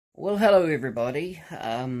Well, hello everybody.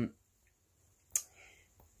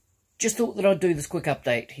 Just thought that I'd do this quick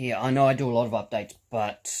update here. I know I do a lot of updates,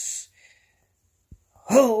 but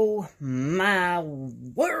oh my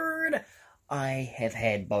word, I have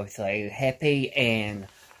had both a happy and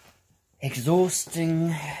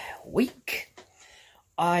exhausting week.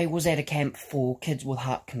 I was at a camp for kids with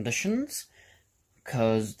heart conditions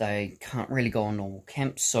because they can't really go on normal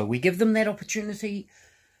camps, so we give them that opportunity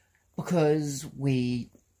because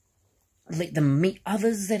we let them meet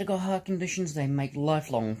others that have got heart conditions. They make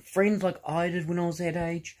lifelong friends like I did when I was that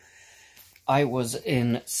age. I was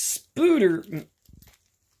in Spooderman.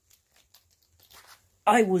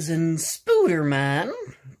 Spooderman.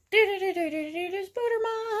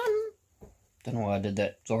 Don't know why I did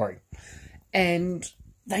that, sorry. And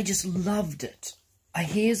they just loved it.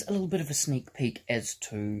 Here's a little bit of a sneak peek as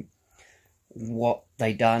to what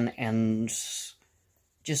they done and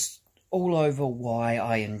just all over why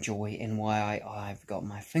I enjoy and why I've got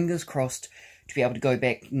my fingers crossed to be able to go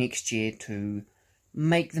back next year to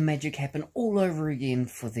make the magic happen all over again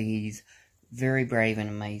for these very brave and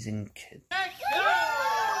amazing kids.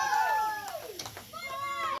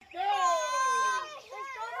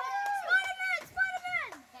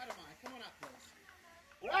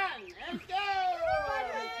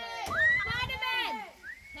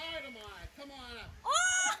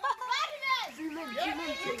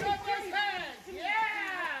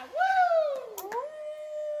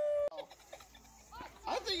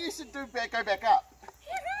 You should go back up.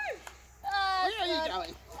 Where are you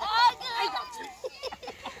going?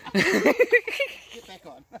 Get back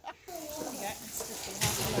on. Get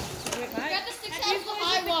the sticks out of the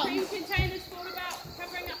high one. Cream containers thought about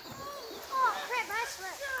covering up. Oh, crap, my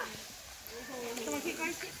slip. Come on, keep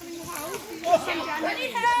going, keep filling the hole. Do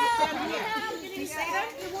you see them?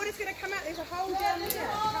 The water's going to come out. There's a hole down there. There's a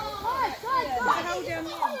hole down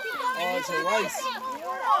there. Oh, it's a race.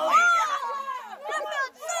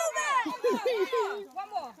 One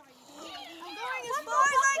more. I'm going as far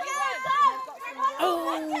as I can. Oh!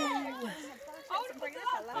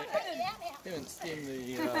 Haven't stemmed the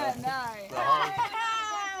No.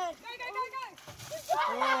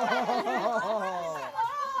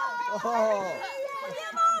 hole. Go.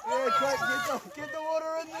 Yeah, quick, get the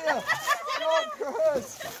water in there. Come on, Chris.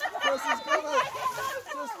 Chris has got it.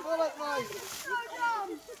 Just fill it, mate.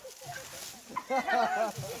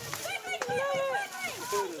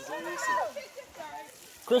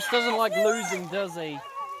 Chris doesn't like losing, does he?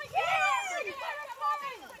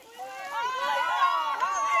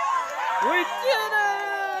 We did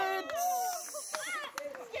it!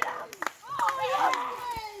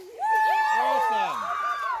 Awesome.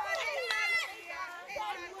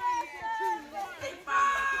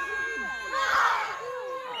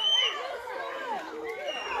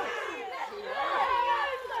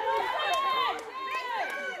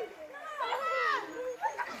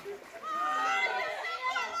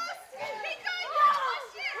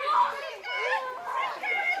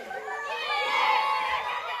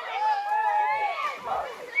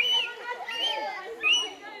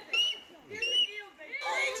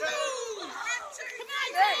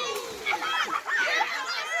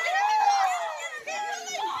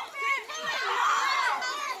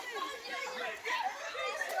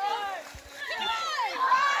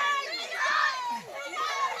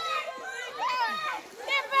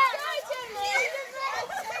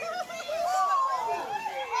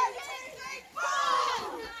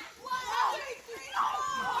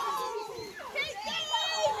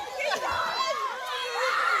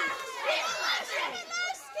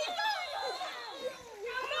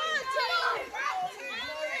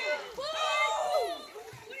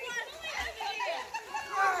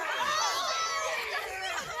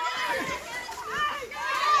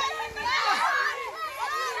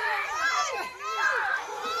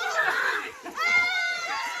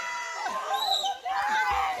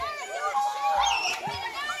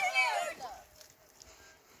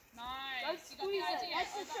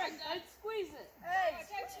 Don't squeeze it.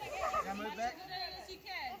 Now move back.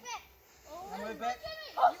 Now move back.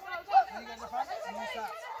 Now you go to the front and you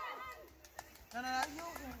start. No.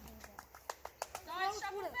 Guys,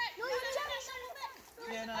 shuffle back.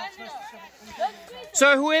 Yeah, no, it's supposed to shove it. So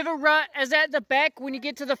whoever is at the back, when you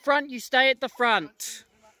get to the front, you stay at the front.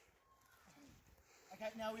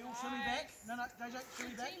 Okay, now we all shimmy back. No, Jojo,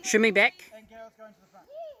 shimmy back. Shimmy back. And Gareth going to the front.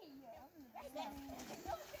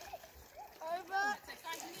 Over.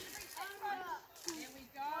 Here we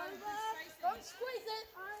go. Don't squeeze it.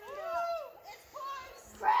 It's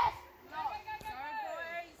close. Go, boys.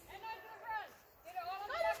 And over the front. Get it all on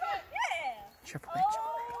the front. Yeah. Shuffle back,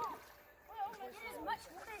 shuffle back. Get as much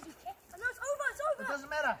water as you can. Oh, no, it's over. It doesn't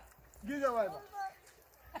matter. You go over.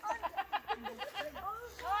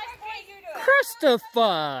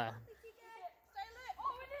 Christopher!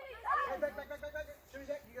 Hey, back. Shimmy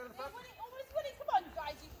back. You go to the front. Come on,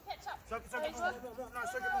 guys, you can catch up. No, Stay alert,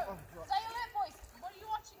 boys. What are you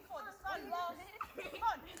watching for? The sun. Come on. What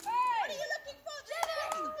are you looking for?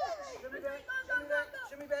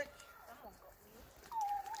 Shimmy back.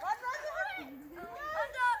 Run.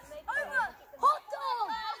 Over. Hot dog.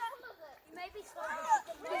 You may be slow. Guys,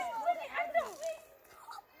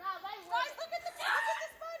 look at the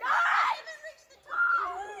phone. I haven't reached the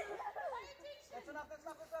top. That's enough.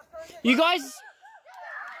 Very good. You guys...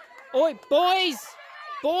 Oi, boys,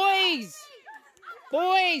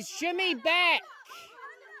 shimmy back.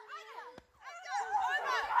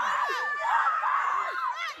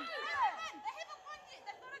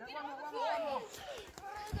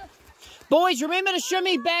 Boys, remember to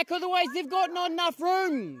shimmy back, otherwise they've got not enough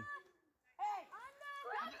room.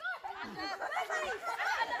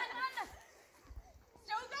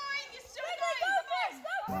 Still going. You're still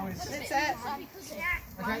going. That's it.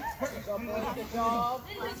 Okay. Good job.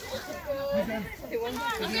 Pass.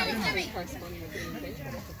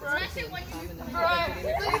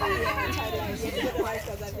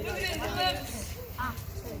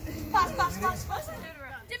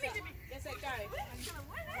 Jimmy. Yes, go.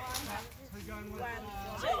 Who's going with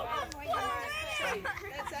That's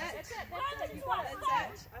it. I think he's got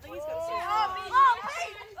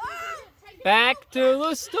Back to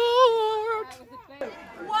the start.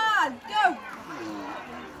 1, go.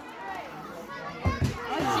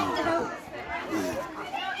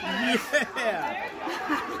 Yeah.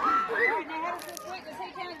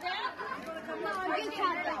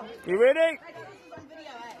 You ready?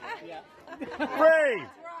 3,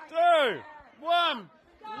 2, 1.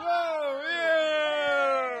 Whoa,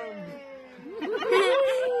 yeah.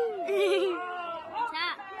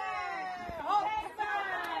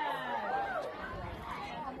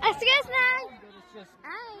 Excuse me.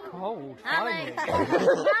 Cold. Ali.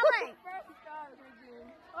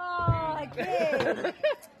 Oh, again.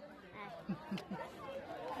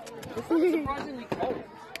 Surprisingly cold.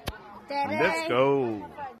 Let's go.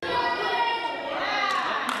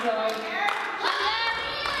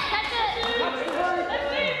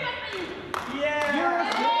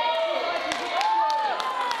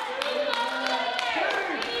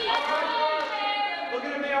 Look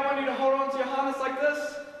at me, I want you to hold on to your harness like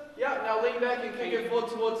this. Yeah, now lean back and kick it forward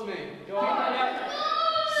towards me. Go on.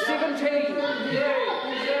 17.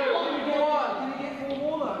 Yeah, go on. Can you get 4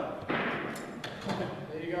 more though?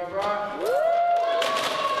 There you go, bro.